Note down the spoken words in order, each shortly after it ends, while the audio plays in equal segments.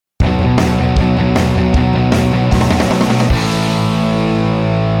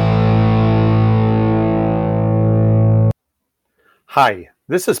Hi,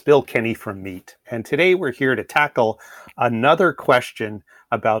 this is Bill Kenny from Meet, and today we're here to tackle another question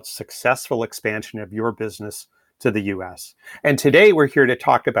about successful expansion of your business to the US. And today we're here to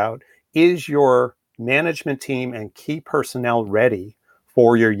talk about, is your management team and key personnel ready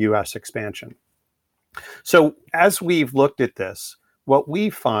for your US expansion? So as we've looked at this, what we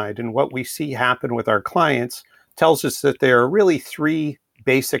find and what we see happen with our clients tells us that there are really three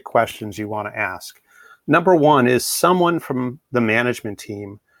basic questions you want to ask. Number one, is someone from the management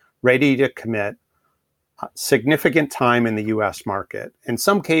team ready to commit significant time in the US market? In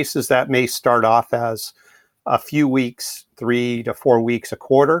some cases, that may start off as a few weeks, 3 to 4 weeks a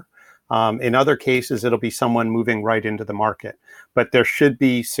quarter. In other cases, it'll be someone moving right into the market. But there should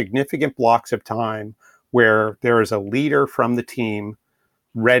be significant blocks of time where there is a leader from the team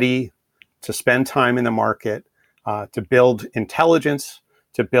ready to spend time in the market, to build intelligence,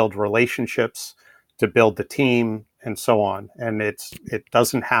 to build relationships, to build the team, and so on. And it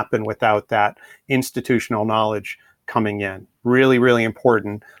doesn't happen without that institutional knowledge coming in. Really, really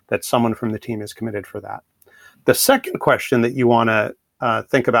important that someone from the team is committed for that. The second question that you want to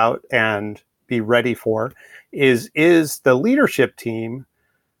think about and be ready for is the leadership team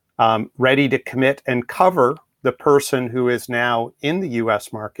ready to commit and cover the person who is now in the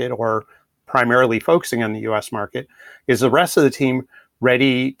US market or primarily focusing on the US market? Is the rest of the team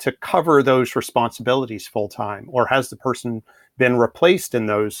ready to cover those responsibilities full time? Or has the person been replaced in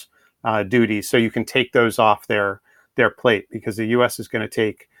those duties so you can take those off their plate? Because the US is going to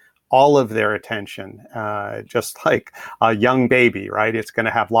take all of their attention, just like a young baby, right? It's going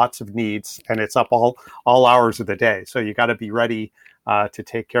to have lots of needs, and it's up all hours of the day. So you got to be ready to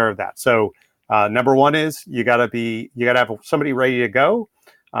take care of that. So number one is you got to have somebody ready to go.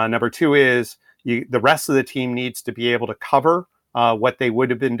 Number two is the rest of the team needs to be able to cover what they would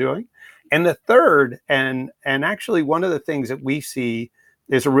have been doing. And the third, and actually one of the things that we see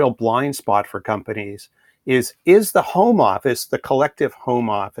is a real blind spot for companies, is the home office, the collective home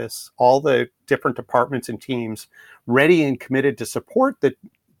office, all the different departments and teams ready and committed to support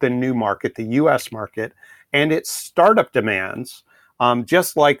the new market, the US market, and its startup demands,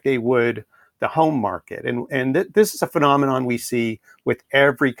 just like they would the home market. And this is a phenomenon we see with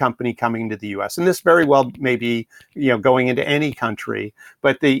every company coming to the US. And this very well may be, going into any country,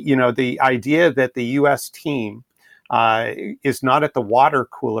 but the idea that the US team is not at the water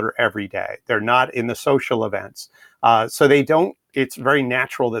cooler every day. They're not in the social events. So it's very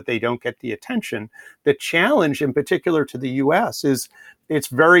natural that they don't get the attention. The challenge in particular to the US is it's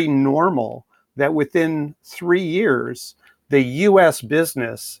very normal that within 3 years, the US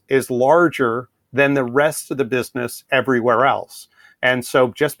business is larger than the rest of the business everywhere else. And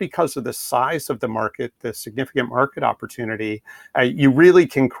so just because of the size of the market, the significant market opportunity, you really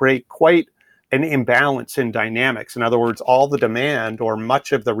can create quite an imbalance in dynamics. In other words, all the demand or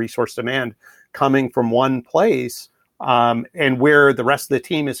much of the resource demand coming from one place, and where the rest of the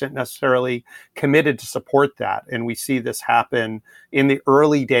team isn't necessarily committed to support that. And we see this happen in the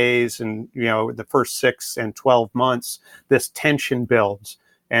early days and, the first 6 and 12 months, this tension builds.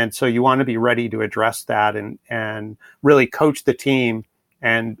 And so you want to be ready to address that and really coach the team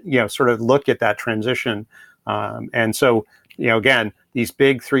and, sort of look at that transition. And so, again, these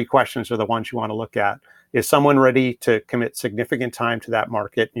big three questions are the ones you want to look at. Is someone ready to commit significant time to that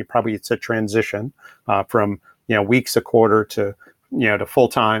market? And it's a transition from weeks a quarter to to full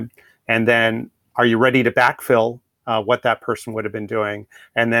time. And then, are you ready to backfill what that person would have been doing?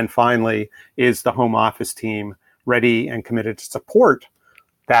 And then finally, is the home office team ready and committed to support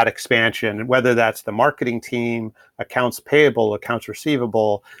that expansion? And whether that's the marketing team, accounts payable, accounts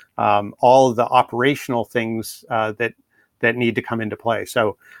receivable, all of the operational things that need to come into play.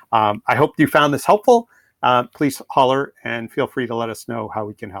 So I hope you found this helpful. Please holler and feel free to let us know how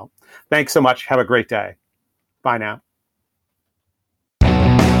we can help. Thanks so much. Have a great day. Bye now.